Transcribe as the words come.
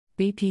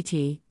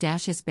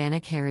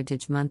BPT-Hispanic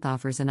Heritage Month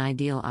offers an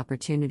ideal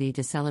opportunity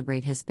to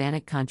celebrate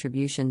Hispanic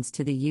contributions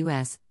to the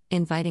U.S.,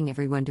 inviting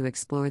everyone to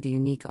explore the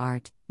unique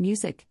art,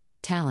 music,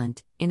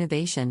 talent,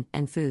 innovation,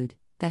 and food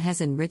that has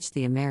enriched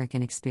the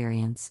American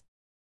experience.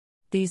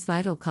 These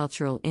vital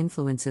cultural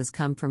influences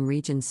come from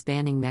regions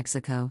spanning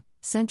Mexico,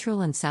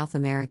 Central and South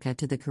America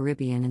to the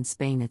Caribbean and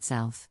Spain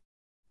itself.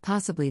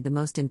 Possibly the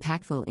most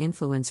impactful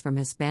influence from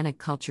Hispanic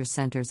culture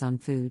centers on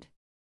food.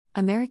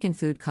 American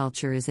food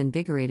culture is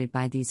invigorated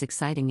by these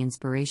exciting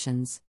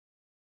inspirations.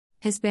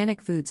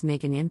 Hispanic foods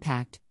make an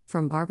impact,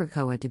 from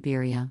barbacoa to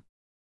birria.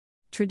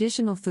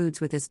 Traditional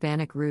foods with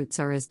Hispanic roots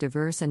are as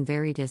diverse and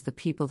varied as the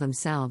people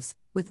themselves,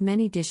 with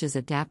many dishes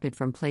adapted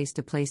from place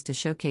to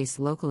showcase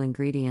local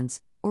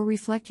ingredients or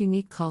reflect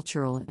unique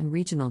cultural and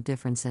regional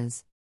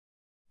differences.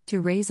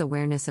 To raise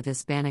awareness of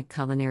Hispanic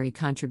culinary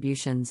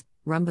contributions,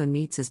 Rumba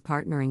Meats is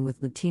partnering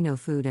with Latino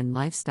food and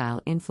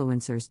lifestyle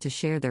influencers to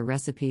share their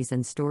recipes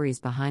and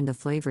stories behind the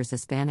flavors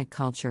Hispanic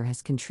culture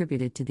has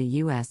contributed to the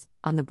U.S.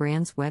 on the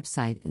brand's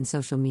website and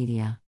social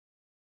media.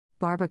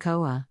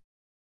 Barbacoa.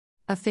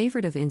 A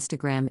favorite of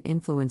Instagram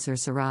influencer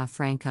Sarah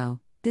Franco,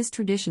 this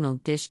traditional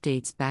dish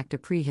dates back to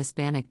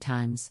pre-Hispanic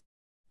times.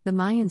 The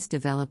Mayans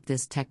developed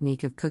this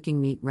technique of cooking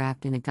meat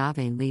wrapped in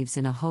agave leaves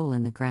in a hole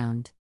in the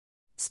ground.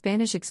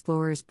 Spanish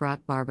explorers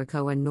brought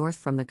barbacoa north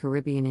from the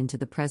Caribbean into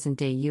the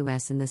present-day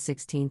U.S. in the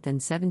 16th and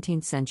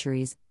 17th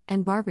centuries,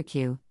 and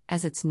barbecue,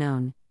 as it's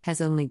known,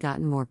 has only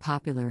gotten more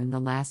popular in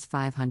the last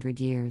 500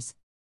 years.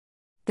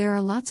 There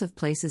are lots of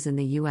places in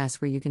the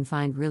U.S. where you can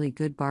find really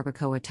good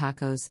barbacoa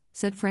tacos,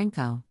 said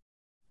Franco.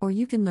 Or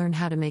you can learn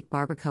how to make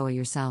barbacoa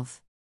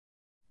yourself.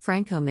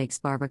 Franco makes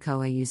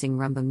barbacoa using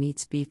Rumba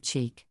Meats beef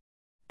cheek.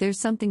 There's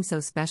something so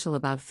special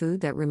about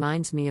food that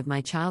reminds me of my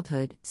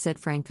childhood, said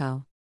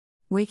Franco.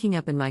 Waking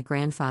up in my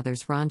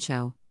grandfather's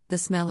rancho, the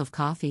smell of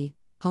coffee,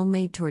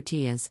 homemade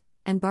tortillas,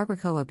 and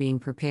barbacoa being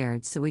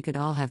prepared so we could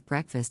all have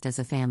breakfast as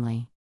a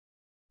family.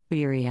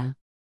 Birria.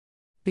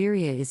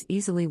 Birria is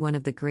easily one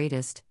of the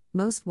greatest,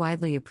 most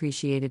widely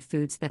appreciated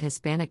foods that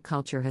Hispanic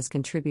culture has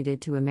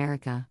contributed to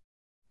America.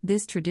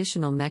 This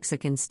traditional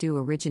Mexican stew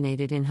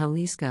originated in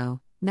Jalisco,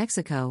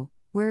 Mexico,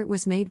 where it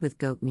was made with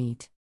goat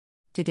meat.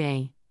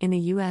 Today, in the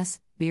U.S.,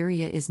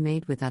 birria is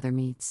made with other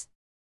meats.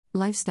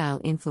 Lifestyle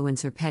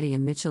influencer Petya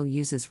Mitchell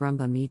uses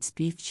Rumba Meats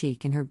beef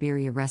cheek in her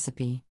birria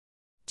recipe.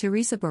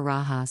 Teresa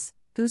Barajas,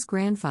 whose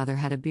grandfather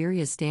had a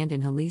birria stand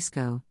in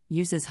Jalisco,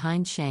 uses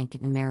hind shank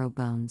and marrow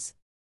bones.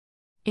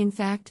 In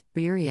fact,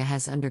 birria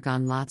has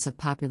undergone lots of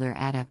popular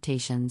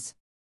adaptations.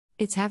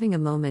 It's having a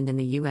moment in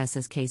the U.S.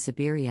 as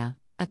quesabirria,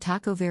 a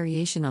taco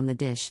variation on the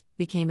dish,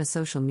 became a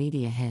social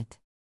media hit.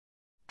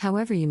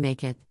 However you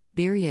make it,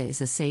 birria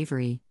is a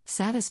savory,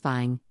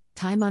 satisfying,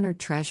 time-honored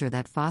treasure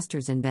that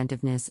fosters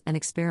inventiveness and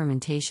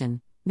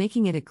experimentation,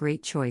 making it a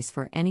great choice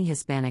for any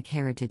Hispanic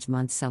Heritage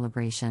Month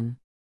celebration.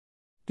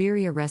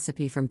 Birria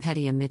recipe from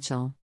Petya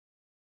Mitchell.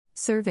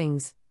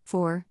 Servings: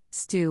 4,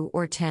 stew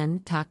or 10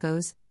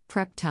 tacos,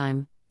 prep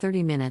time,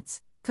 30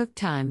 minutes, cook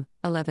time,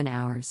 11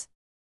 hours.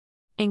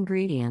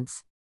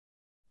 Ingredients: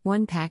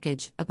 1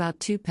 package, about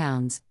 2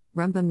 pounds,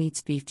 Rumba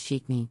Meats beef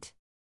cheek meat.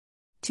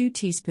 2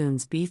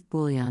 teaspoons beef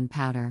bouillon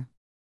powder.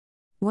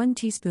 1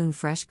 teaspoon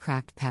fresh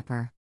cracked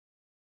pepper.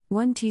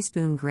 1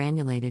 teaspoon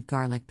granulated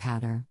garlic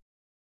powder.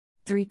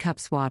 3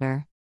 cups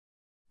water.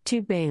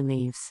 2 bay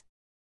leaves.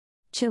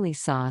 Chili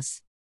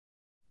sauce.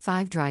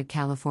 5 dried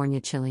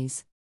California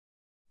chilies.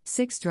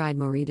 6 dried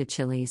morita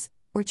chilies,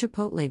 or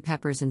chipotle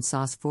peppers in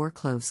sauce. 4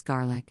 cloves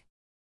garlic.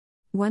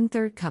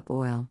 1/3 cup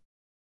oil.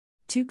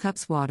 2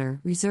 cups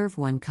water, reserve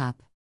 1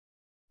 cup.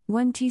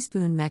 1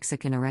 teaspoon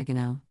Mexican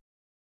oregano.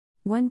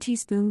 1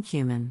 teaspoon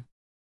cumin.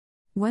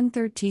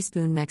 1/3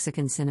 teaspoon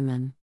Mexican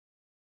cinnamon.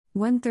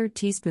 1/3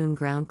 teaspoon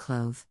ground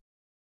clove.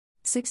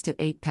 6 to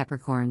 8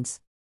 peppercorns.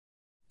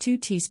 2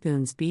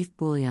 teaspoons beef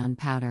bouillon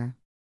powder.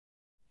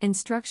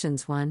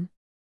 Instructions: 1.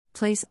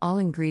 Place all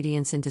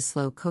ingredients into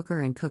slow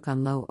cooker and cook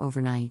on low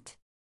overnight.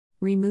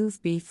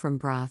 Remove beef from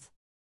broth.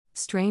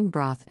 Strain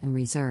broth and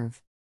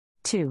reserve.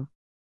 2.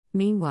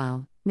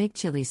 Meanwhile, make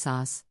chili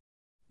sauce.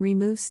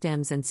 Remove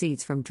stems and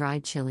seeds from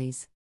dried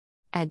chilies.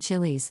 Add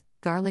chilies,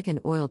 garlic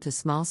and oil to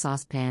small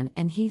saucepan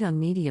and heat on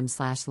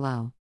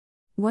medium/low.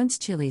 Once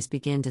chilies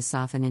begin to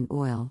soften in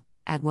oil,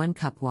 add 1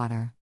 cup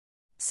water.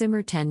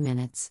 Simmer 10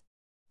 minutes.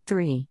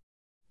 3.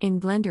 In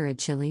blender add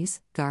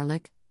chilies,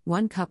 garlic,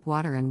 1 cup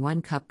water and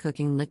 1 cup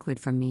cooking liquid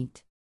from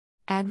meat.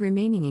 Add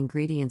remaining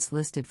ingredients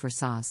listed for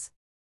sauce.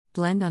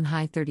 Blend on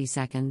high 30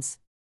 seconds.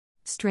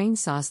 Strain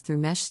sauce through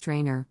mesh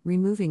strainer,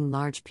 removing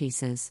large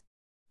pieces.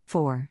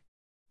 4.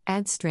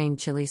 Add strained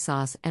chili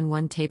sauce and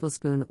 1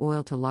 tablespoon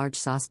oil to large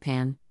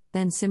saucepan,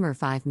 then simmer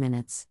 5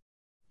 minutes.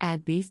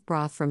 Add beef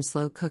broth from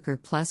slow cooker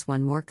plus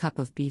 1 more cup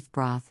of beef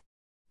broth.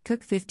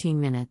 Cook 15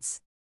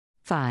 minutes.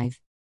 5.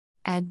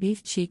 Add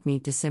beef cheek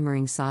meat to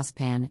simmering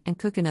saucepan and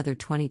cook another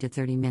 20 to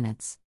 30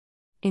 minutes.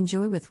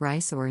 Enjoy with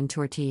rice or in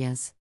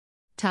tortillas.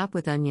 Top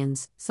with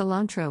onions,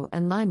 cilantro,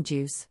 and lime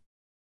juice.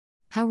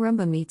 How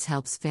Rumba Meats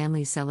helps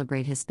families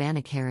celebrate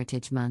Hispanic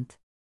Heritage Month.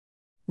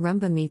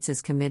 Rumba Meats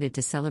is committed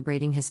to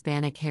celebrating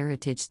Hispanic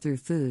heritage through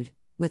food,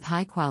 with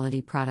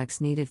high-quality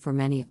products needed for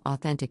many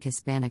authentic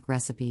Hispanic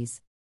recipes.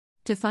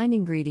 To find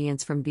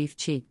ingredients from beef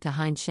cheek to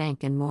hind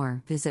shank and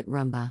more, visit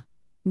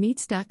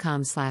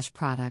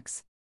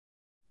rumbameats.com/products.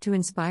 To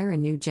inspire a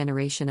new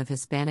generation of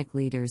Hispanic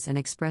leaders and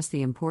express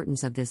the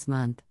importance of this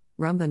month,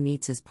 Rumba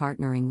Meats is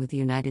partnering with the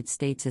United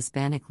States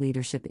Hispanic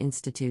Leadership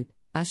Institute,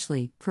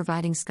 USHLI,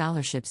 providing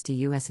scholarships to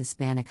U.S.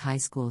 Hispanic high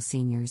school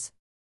seniors.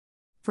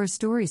 For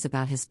stories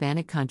about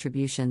Hispanic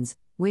contributions,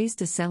 ways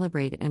to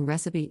celebrate, and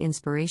recipe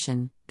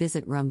inspiration,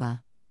 visit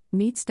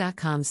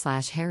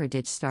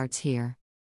rumbameats.com/heritage starts here.